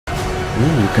Ooh,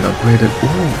 we can upgrade it.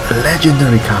 Ooh, a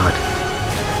legendary card.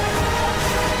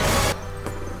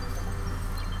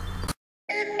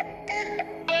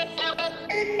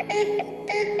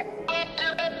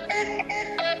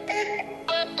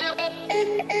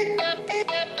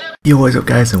 Yo, what's up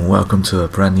guys, and welcome to a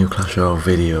brand new Clash Royale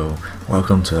video.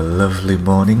 Welcome to a lovely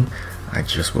morning. I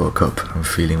just woke up. I'm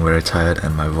feeling very tired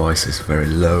and my voice is very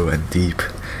low and deep,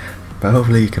 but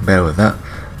hopefully you can bear with that.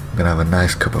 I'm gonna have a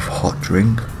nice cup of hot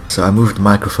drink. So I moved the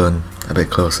microphone a bit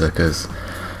closer because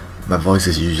my voice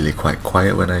is usually quite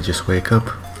quiet when I just wake up.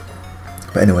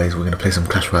 But anyways, we're gonna play some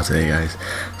Clash Royale today, guys.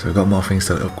 So we've got more things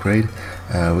to upgrade.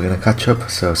 We're gonna catch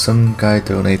up. So some guy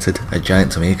donated a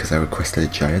giant to me because I requested a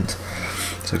giant.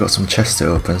 So we've got some chests to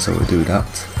open, so we'll do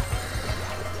that.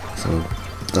 So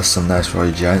that's some nice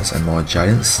royal giants and more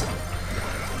giants.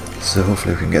 So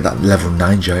hopefully we can get that level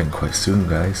 9 giant quite soon,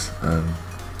 guys.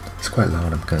 It's quite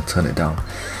loud, I'm gonna turn it down.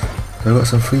 So I've got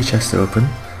some free chests to open,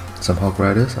 some hog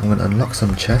riders. I'm gonna unlock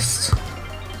some chests.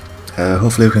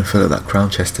 Hopefully we can fill up that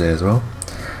crown chest today as well.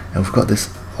 And we've got this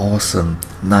awesome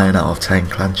 9 out of 10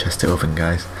 clan chest to open,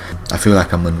 guys. I feel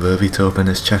like I'm unworthy to open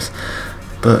this chest,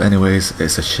 but anyways,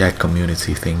 it's a shared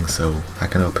community thing, so I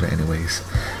can open it anyways.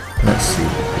 Let's see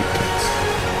what we get.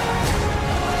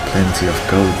 Plenty of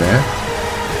gold there.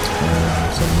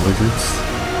 Some wizards.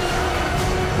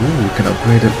 Ooh, we can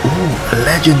upgrade it. Ooh, a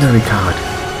legendary card.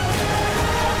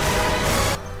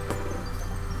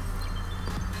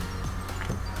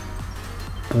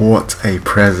 What a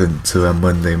present to a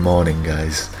Monday morning,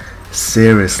 guys.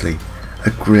 Seriously, a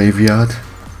graveyard.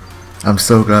 I'm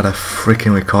so glad I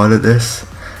freaking recorded this,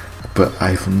 but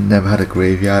I've never had a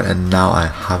graveyard and now I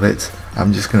have it.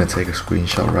 I'm just gonna take a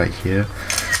screenshot right here.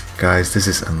 Guys, this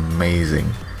is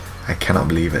amazing. I cannot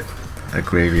believe it. A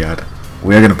graveyard.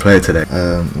 We are gonna play it today.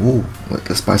 Ooh,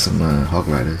 let's buy some hog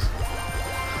riders.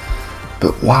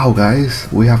 But wow, guys,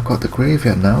 we have got the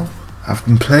graveyard now. I've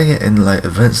been playing it in like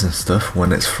events and stuff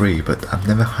when it's free, but I've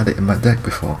never had it in my deck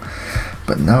before.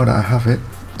 But now that I have it,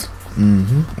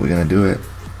 we're gonna do it.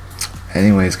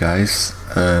 Anyways, guys,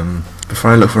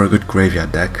 before I look for a good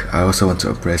graveyard deck, I also want to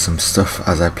upgrade some stuff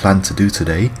as I planned to do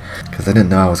today, because I didn't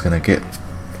know I was gonna get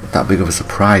that big of a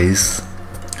surprise.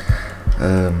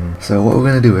 So what we're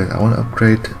gonna do is I want to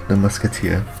upgrade the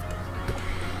musketeer,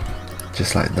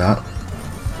 just like that.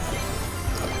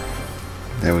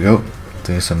 There we go,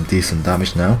 doing some decent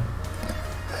damage now.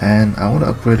 And I want to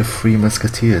upgrade the 3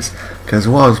 musketeers, because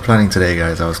what I was planning today,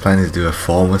 guys, I was planning to do a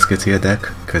 4 musketeer deck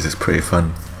because it's pretty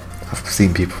fun. I've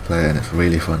seen people play it and it's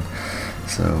really fun.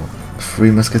 So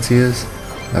 3 musketeers,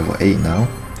 level 8 now.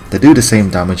 They do the same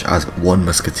damage as 1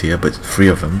 musketeer, but 3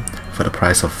 of them for the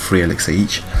price of 3 elixir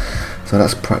each. So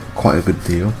that's quite a good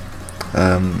deal.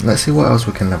 Let's see what else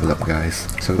we can level up, guys.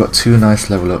 So we've got 2 nice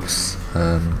level ups.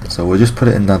 So we'll just put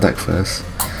it in that deck first.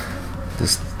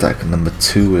 This deck number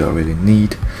 2 we don't really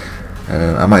need.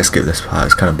 I might skip this part,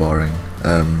 it's kind of boring.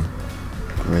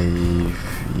 Graveyard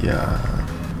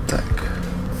deck.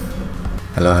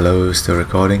 Hello, still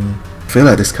recording. I feel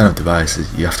like this kind of device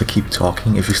is you have to keep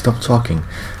talking. If you stop talking,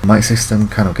 my system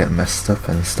kind of get messed up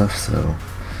and stuff. So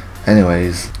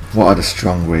anyways, what are the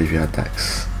strong graveyard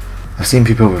decks? I've seen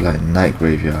people with like night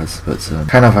graveyards, but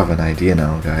kind of have an idea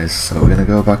now, guys. So we're gonna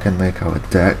go back and make our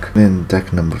deck. In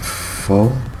deck number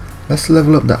 4, let's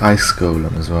level up the ice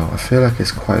golem as well. I feel like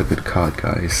it's quite a good card,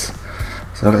 guys.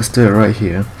 So let's do it right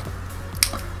here.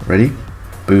 Ready?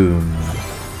 Boom.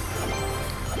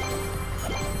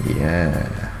 Yeah.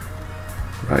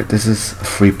 Right, this is a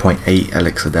 3.8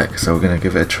 elixir deck, so we're gonna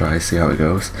give it a try, see how it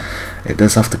goes. It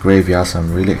does have the graveyard, so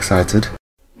I'm really excited.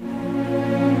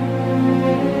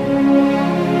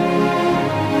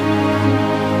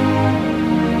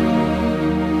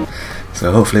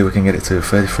 So hopefully we can get it to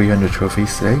 3300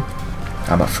 trophies today.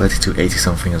 I'm at 3280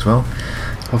 something as well.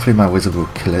 Hopefully my wizard will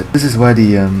kill it. This is where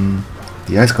the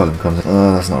ice column comes in.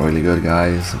 Oh, that's not really good,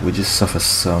 guys. We just suffer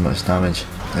so much damage.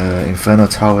 Inferno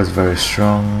Tower is very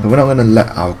strong, but we're not going to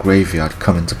let our graveyard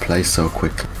come into play so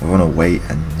quick. We want to wait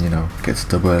and, you know, get to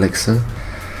double elixir.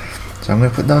 So I'm going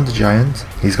to put down the giant.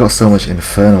 He's got so much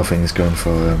inferno things going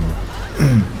for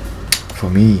for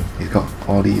me. He's got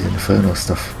all these inferno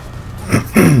stuff.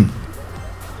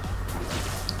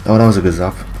 Oh, that was a good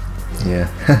zap. Yeah.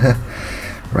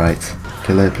 Right,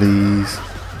 kill it please.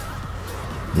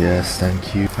 Yes,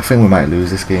 thank you. I think we might lose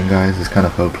this game, guys. It's kind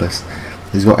of hopeless.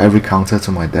 He's got every counter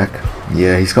to my deck.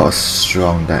 Yeah, he's got a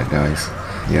strong deck, guys.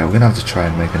 Yeah, we're gonna have to try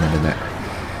and make another deck.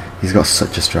 He's got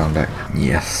such a strong deck.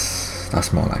 Yes,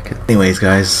 that's more like it. Anyways,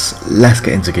 guys, let's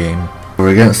get into game. We're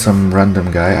against some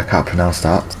random guy, I can't pronounce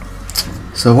that.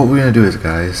 So what we're gonna do is,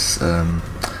 guys,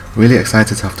 really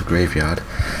excited to have the graveyard.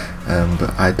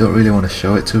 but I don't really want to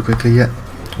show it too quickly yet.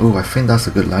 Oh, I think that's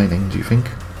a good lining. Do you think?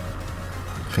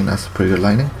 I think that's a pretty good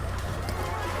lining.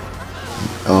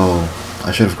 Oh,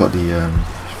 I should have got the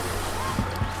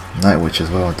Night Witch as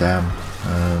well. Damn.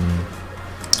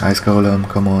 Ice Golem,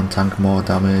 come on, tank more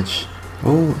damage.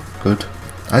 Oh, good.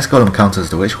 Ice Golem counters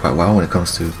the Witch quite well when it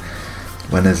comes to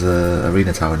when there's a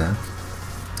arena tower there.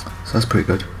 So that's pretty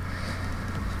good.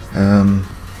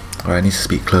 Alright, I need to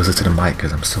speak closer to the mic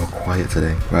because I'm so quiet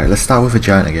today. Right, let's start with a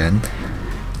giant again.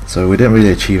 So we didn't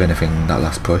really achieve anything in that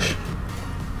last push,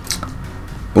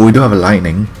 but we do have a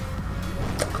lightning.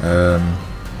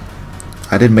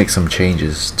 I did make some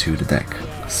changes to the deck,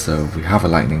 so we have a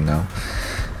lightning now.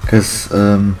 Because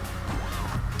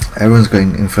everyone's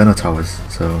going Inferno Towers,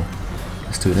 so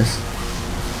let's do this.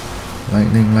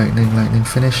 Lightning, lightning, lightning,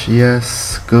 finish.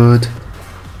 Yes, good.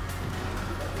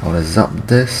 I want to zap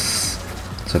this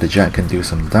so the giant can do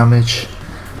some damage,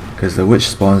 because the witch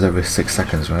spawns every 6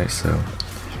 seconds, right? So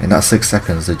in that 6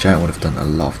 seconds the giant would have done a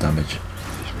lot of damage.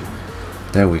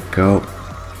 There we go.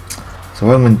 So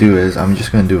what I'm going to do is I'm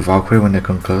just going to do Valkyrie when they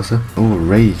come closer. Oh,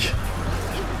 rage.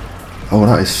 Oh,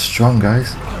 that is strong,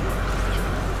 guys.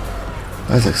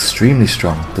 That is extremely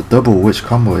strong. The double witch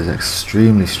combo is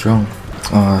extremely strong.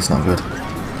 Oh, that's not good.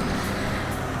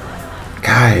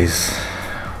 Guys,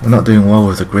 we're not doing well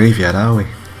with the graveyard, are we?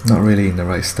 Not really in the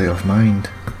right state of mind.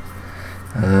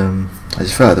 I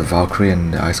just feel like the Valkyrie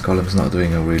and the Ice Golem's not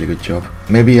doing a really good job.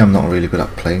 Maybe I'm not really good at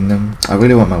playing them. I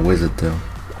really want my wizard though.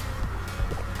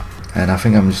 And I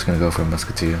think I'm just going to go for a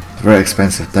Musketeer. It's a very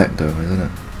expensive deck though, isn't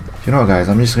it? You know what, guys,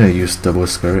 I'm just going to use double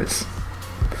spirits.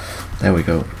 There we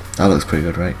go. That looks pretty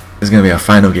good, right? This is going to be our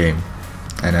final game,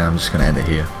 and then I'm just going to end it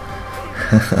here.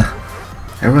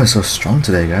 Everyone's so strong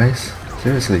today, guys.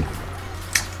 Seriously.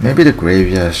 Maybe the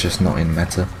graveyard is just not in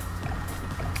meta.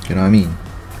 Do you know what I mean?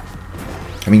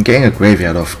 I mean, getting a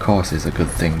graveyard of course is a good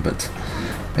thing, but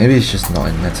maybe it's just not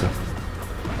in meta.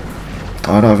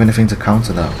 Oh, I don't have anything to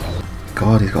counter that.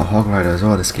 God, he's got Hog Rider as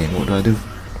well this game. What do I do?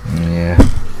 Yeah,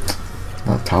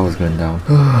 that tower's going down.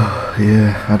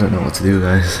 Yeah, I don't know what to do,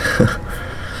 guys.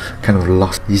 Kind of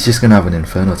lost. He's just gonna have an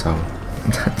Inferno Tower.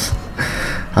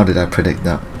 How did I predict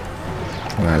that?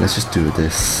 Alright, let's just do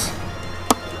this.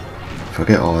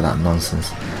 Forget all that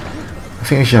nonsense. I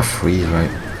think we should have Freeze,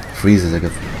 right? Freeze is a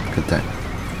good deck.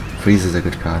 Freeze is a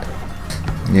good card.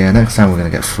 Yeah, next time we're gonna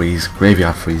get Freeze.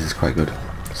 Graveyard Freeze is quite good.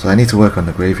 So I need to work on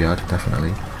the graveyard,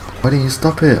 definitely. Why didn't you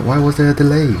stop it? Why was there a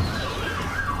delay?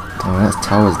 Oh, that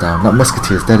tower's down. That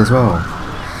Musketeer's dead as well.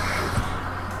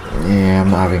 Yeah, I'm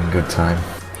not having a good time.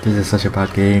 This is such a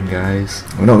bad game, guys.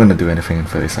 We're not going to do anything in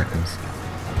 30 seconds.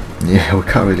 Yeah, we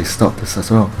can't really stop this as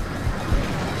well.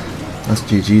 That's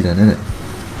GG then, isn't it?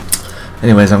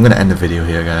 Anyways, I'm going to end the video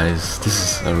here, guys.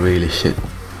 This is a really shit.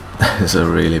 It's a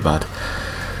really bad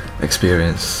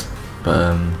experience.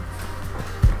 But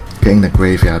getting the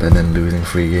graveyard and then losing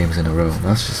 3 games in a row,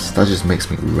 that just makes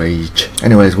me rage.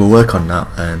 Anyways, we'll work on that,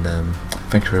 and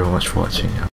thank you very much for watching.